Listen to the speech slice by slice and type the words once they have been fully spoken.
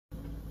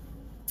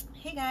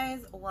Hey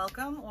guys,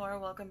 welcome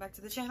back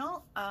to the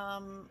channel,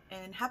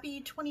 and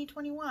happy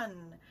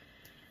 2021,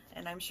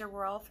 and I'm sure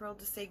we're all thrilled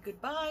to say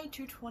goodbye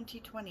to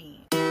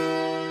 2020.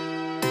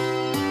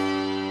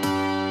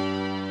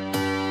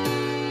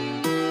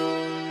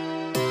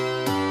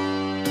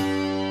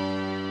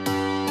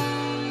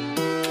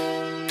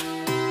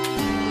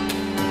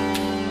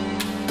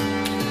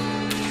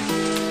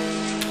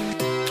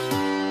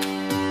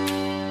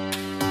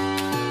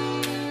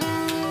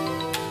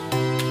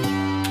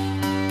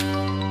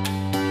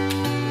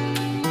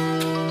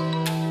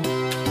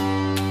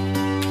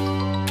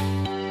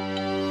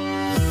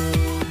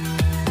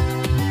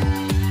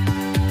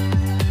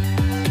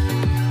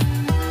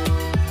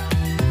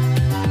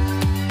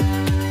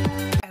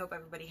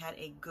 Had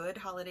a good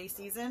holiday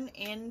season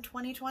in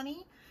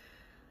 2020,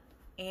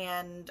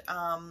 and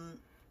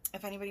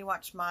if anybody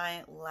watched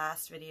my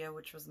last video,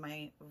 which was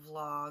my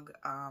vlog,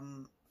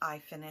 I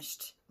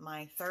finished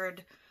my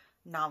third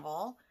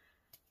novel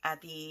at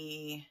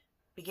the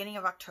beginning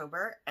of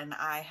October, and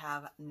I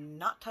have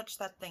not touched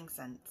that thing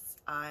since.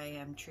 I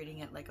am treating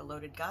it like a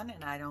loaded gun,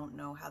 and I don't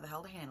know how the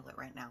hell to handle it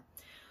right now.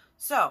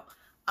 So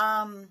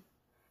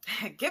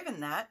given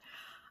that,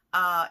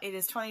 it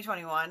is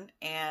 2021,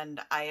 and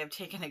I have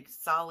taken a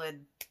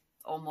solid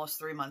almost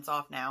 3 months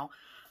off now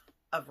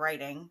of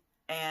writing,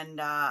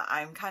 and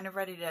I'm kind of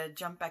ready to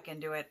jump back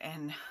into it,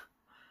 and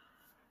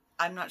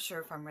I'm not sure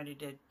if I'm ready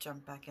to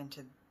jump back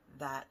into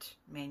that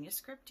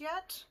manuscript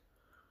yet,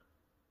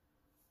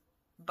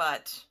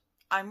 but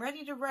I'm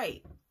ready to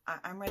write.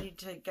 I'm ready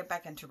to get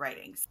back into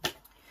writing.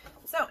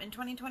 So in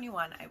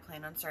 2021, I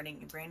plan on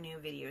starting a brand new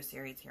video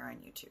series here on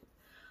YouTube,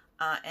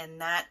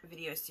 and that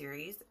video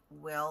series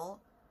will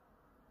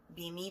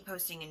be me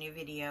posting a new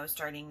video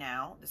starting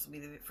now. This will be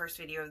the first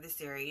video of the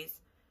series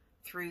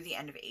through the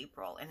end of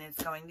April, and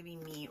it's going to be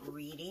me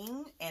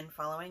reading and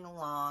following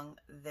along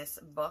this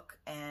book,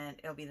 and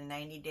it'll be the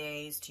 90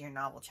 Days to Your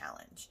Novel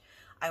Challenge.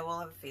 I will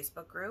have a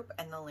Facebook group,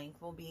 and the link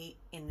will be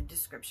in the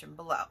description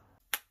below.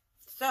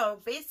 So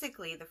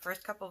basically, the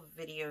first couple of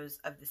videos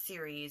of the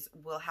series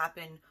will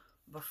happen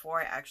before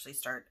I actually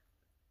start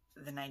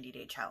the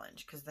 90-day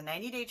challenge, because the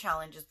 90-day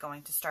challenge is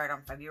going to start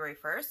on February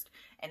 1st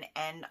and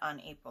end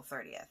on April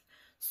 30th.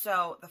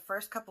 So the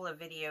first couple of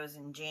videos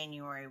in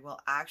January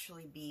will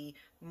actually be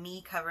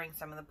me covering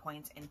some of the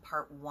points in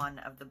part 1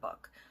 of the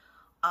book.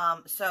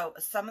 So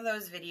some of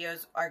those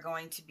videos are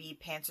going to be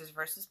Pantsers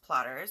versus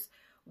Plotters,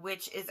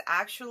 which is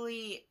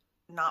actually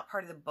not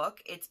part of the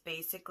book. It's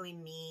basically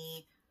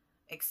me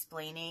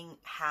explaining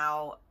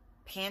how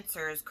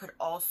Pantsers could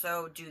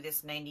also do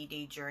this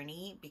 90-day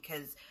journey,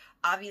 because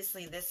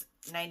obviously this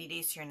 90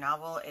 Days to Your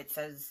Novel, it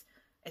says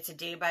it's a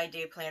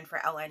day-by-day plan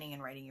for outlining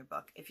and writing your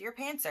book. If you're a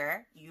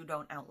pantser, you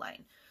don't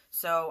outline.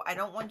 So I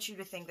don't want you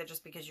to think that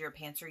just because you're a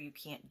pantser you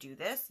can't do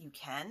this. You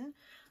can.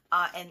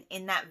 And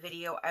in that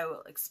video, I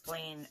will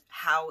explain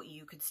how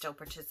you could still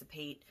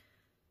participate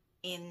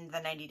in the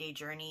 90-day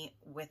journey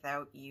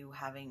without you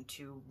having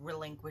to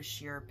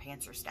relinquish your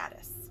pantser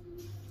status.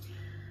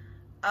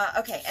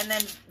 Okay, and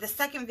then the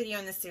second video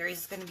in the series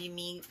is going to be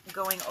me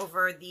going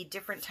over the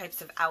different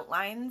types of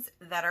outlines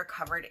that are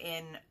covered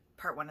in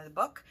part 1 of the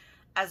book,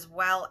 as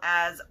well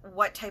as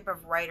what type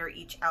of writer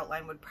each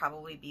outline would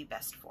probably be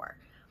best for.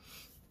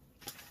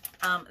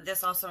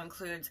 This also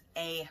includes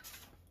a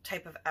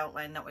type of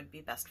outline that would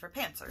be best for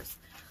pantsers.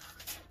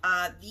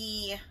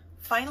 The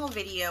final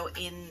video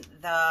in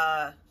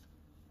the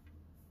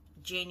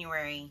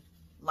January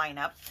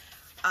lineup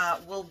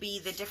will be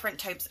the different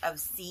types of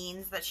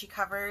scenes that she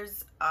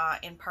covers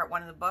in part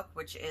 1 of the book,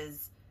 which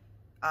is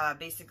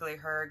basically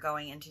her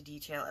going into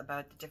detail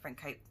about the different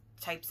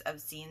types of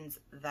scenes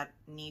that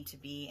need to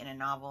be in a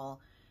novel,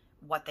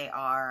 what they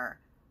are,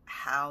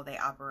 how they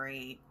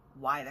operate,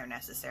 why they're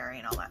necessary,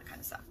 and all that kind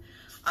of stuff.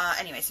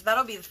 Anyway, so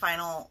that'll be the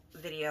final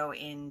video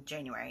in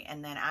January,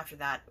 and then after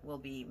that will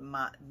be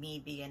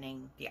me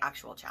beginning the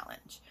actual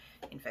challenge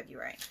in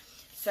February.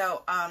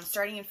 So,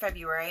 starting in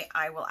February,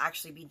 I will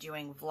actually be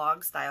doing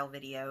vlog-style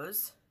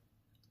videos,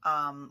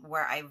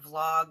 where I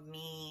vlog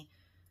me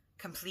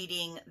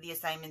completing the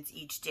assignments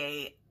each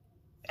day,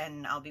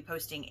 and I'll be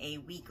posting a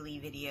weekly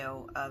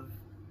video of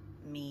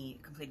me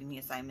completing the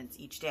assignments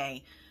each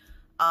day,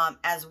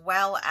 as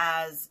well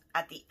as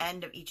at the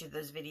end of each of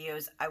those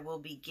videos, I will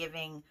be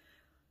giving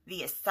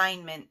the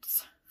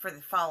assignments for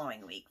the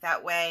following week.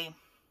 That way,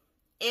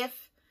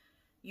 if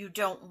you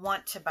don't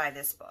want to buy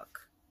this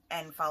book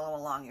and follow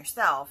along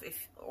yourself,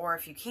 if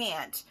you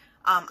can't,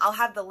 I'll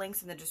have the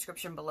links in the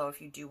description below if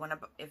you do want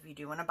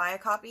to buy a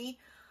copy.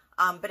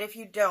 But if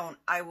you don't,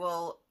 I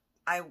will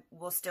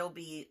still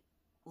be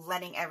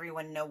letting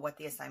everyone know what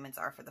the assignments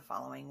are for the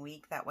following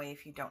week. That way,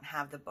 if you don't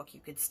have the book,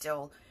 you could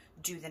still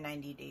do the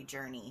 90-day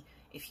journey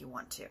if you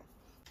want to.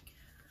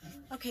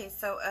 Okay,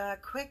 so a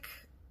quick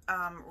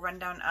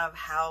rundown of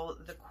how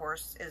the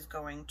course is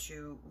going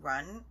to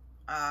run.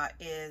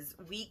 Is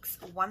weeks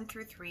 1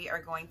 through 3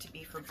 are going to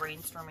be for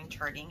brainstorming,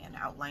 charting, and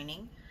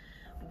outlining.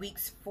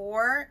 Weeks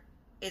 4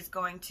 is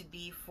going to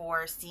be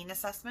for scene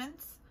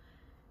assessments,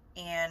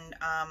 and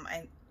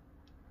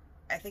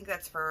I think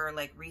that's for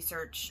like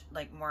research,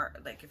 like more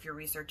like if you're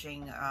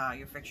researching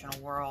your fictional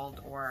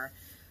world, or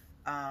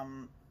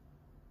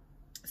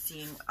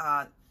seeing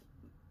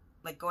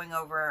like going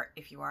over,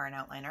 if you are an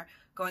outliner,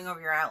 going over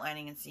your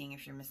outlining and seeing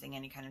if you're missing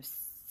any kind of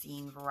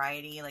scene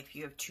variety, like if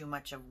you have too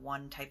much of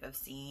one type of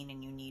scene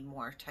and you need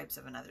more types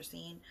of another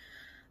scene.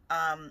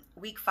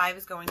 Week 5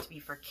 is going to be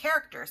for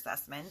character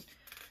assessment,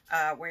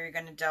 where you're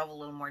going to delve a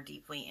little more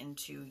deeply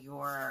into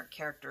your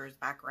characters'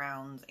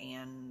 backgrounds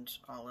and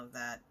all of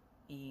that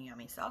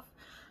yummy stuff.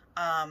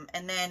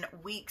 And then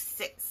week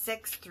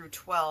 6 through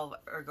 12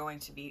 are going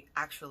to be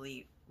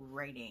actually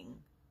writing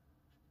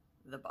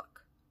the book.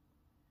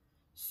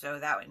 So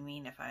that would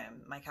mean, if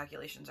my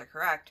calculations are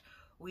correct,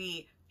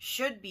 we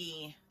should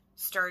be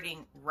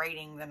starting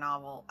writing the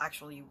novel,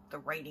 actually the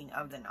writing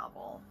of the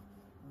novel,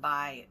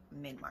 by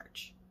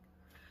mid-March.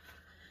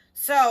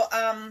 So,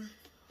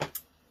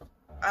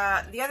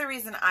 the other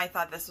reason I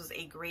thought this was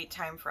a great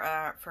time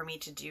for me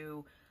to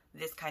do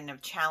this kind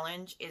of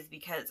challenge is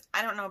because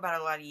I don't know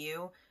about a lot of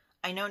you.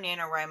 I know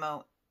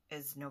NaNoWriMo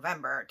is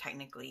November,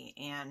 technically,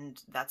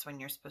 and that's when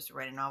you're supposed to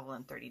write a novel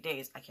in 30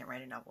 days. I can't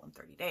write a novel in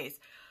 30 days.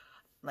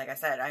 Like I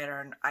said, I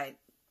don't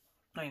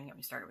even get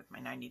me started with my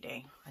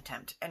 90-day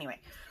attempt. Anyway,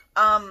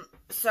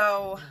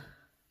 so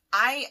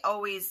I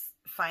always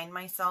find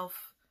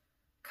myself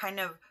kind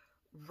of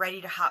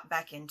ready to hop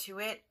back into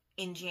it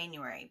in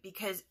January,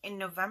 because in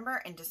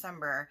November and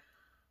December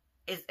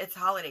it's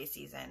holiday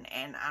season,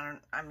 and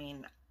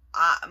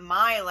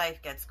my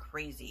life gets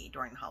crazy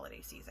during the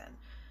holiday season.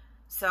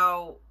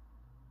 So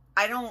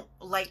I don't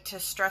like to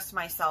stress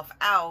myself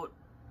out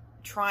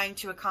trying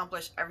to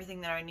accomplish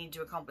everything that I need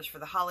to accomplish for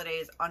the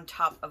holidays on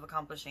top of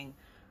accomplishing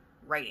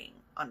writing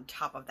on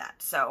top of that.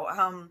 So,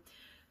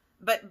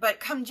 but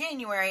come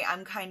January,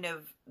 I'm kind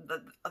of,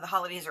 the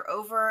holidays are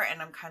over,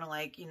 and I'm kind of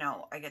like,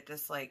 I get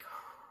this like,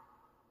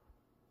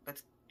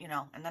 let's,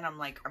 and then I'm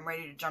like, I'm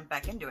ready to jump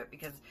back into it,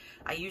 because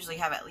I usually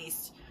have at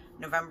least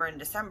November and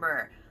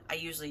December, I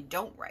usually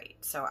don't write.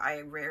 So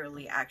I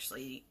rarely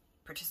actually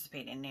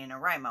participate in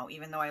NaNoWriMo,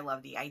 even though I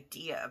love the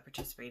idea of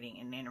participating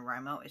in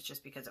NaNoWriMo. It's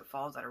just because it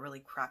falls at a really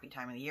crappy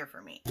time of the year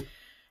for me.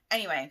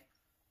 Anyway,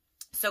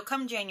 so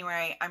come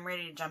January, I'm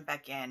ready to jump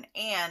back in.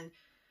 And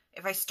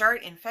if I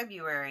start in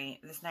February,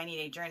 this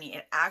 90-day journey,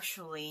 it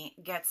actually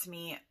gets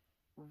me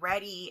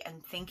ready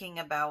and thinking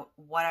about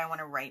what I want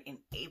to write in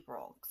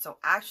April. So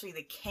actually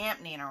the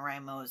camp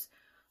NaNoWriMos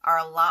are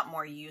a lot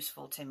more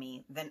useful to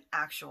me than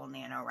actual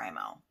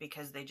NaNoWriMo,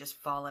 because they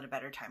just fall at a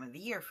better time of the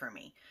year for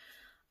me.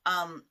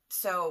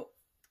 So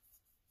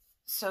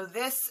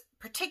this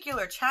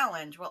particular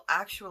challenge will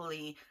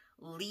actually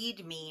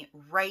lead me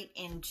right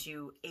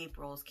into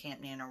April's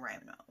Camp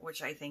NaNoWriMo,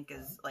 which I think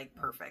is like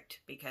perfect,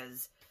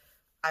 because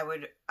I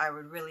would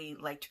really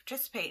like to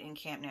participate in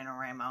Camp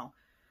NaNoWriMo,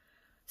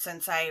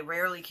 since I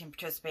rarely can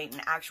participate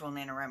in actual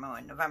NaNoWriMo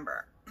in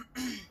November.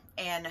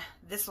 And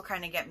this will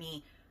kind of get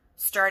me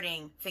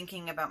starting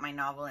thinking about my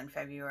novel in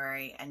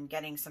February and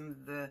getting some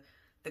of the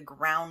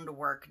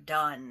groundwork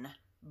done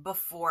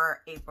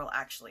before April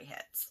actually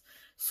hits.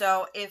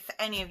 So if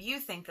any of you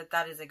think that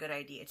that is a good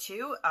idea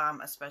too,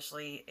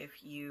 especially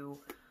if you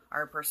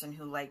are a person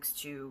who likes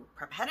to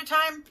prep ahead of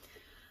time,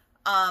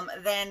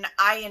 then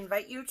I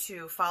invite you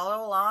to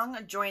follow along,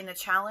 join the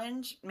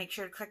challenge. Make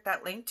sure to click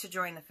that link to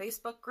join the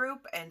Facebook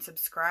group and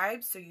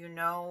subscribe, so you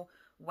know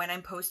when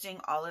I'm posting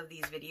all of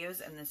these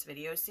videos in this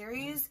video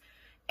series.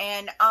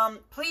 And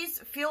please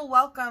feel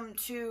welcome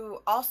to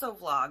also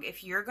vlog.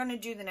 If you're going to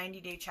do the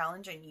 90-day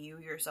challenge and you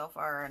yourself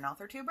are an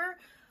author tuber,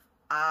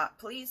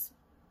 please,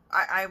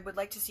 I would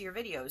like to see your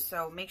videos.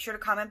 So make sure to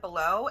comment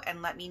below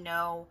and let me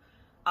know.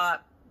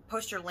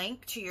 Post your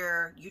link to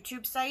your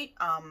YouTube site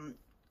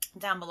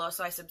down below,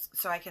 so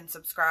I can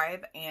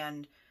subscribe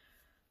and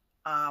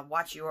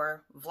watch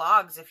your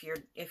vlogs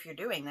if you're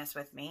doing this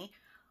with me.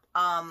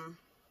 And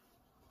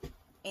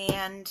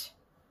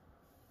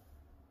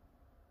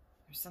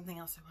there's something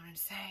else I wanted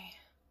to say,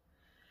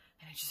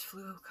 and it just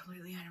flew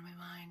completely out of my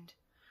mind.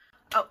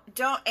 Oh,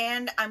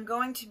 and I'm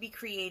going to be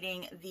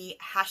creating the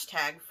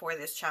hashtag for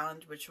this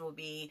challenge, which will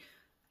be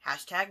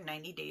hashtag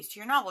 90 days to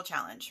your novel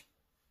challenge.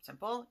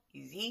 Simple,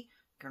 easy,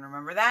 you can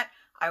remember that.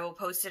 I will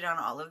post it on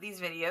all of these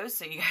videos,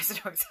 so you guys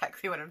know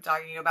exactly what I'm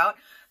talking about.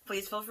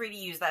 Please feel free to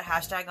use that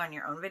hashtag on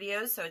your own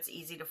videos, so it's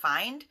easy to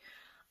find.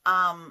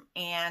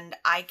 And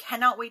I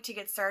cannot wait to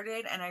get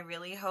started, and I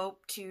really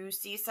hope to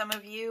see some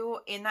of you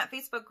in that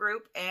Facebook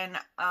group, and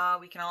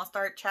we can all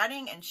start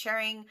chatting and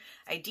sharing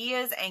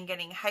ideas and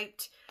getting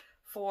hyped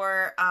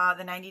for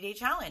the 90-day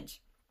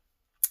challenge.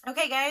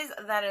 Okay guys,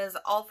 that is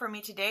all for me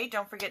today.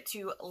 Don't forget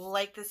to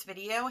like this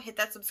video, hit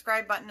that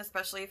subscribe button,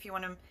 especially if you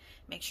want to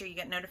make sure you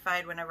get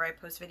notified whenever I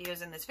post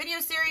videos in this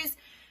video series,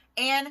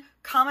 and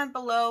comment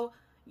below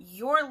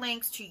your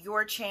links to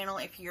your channel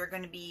if you're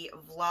going to be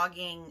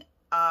vlogging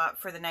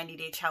for the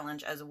 90-day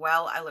challenge as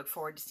well. I look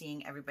forward to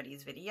seeing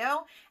everybody's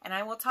video, and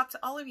I will talk to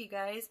all of you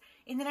guys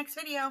in the next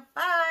video.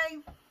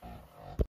 Bye!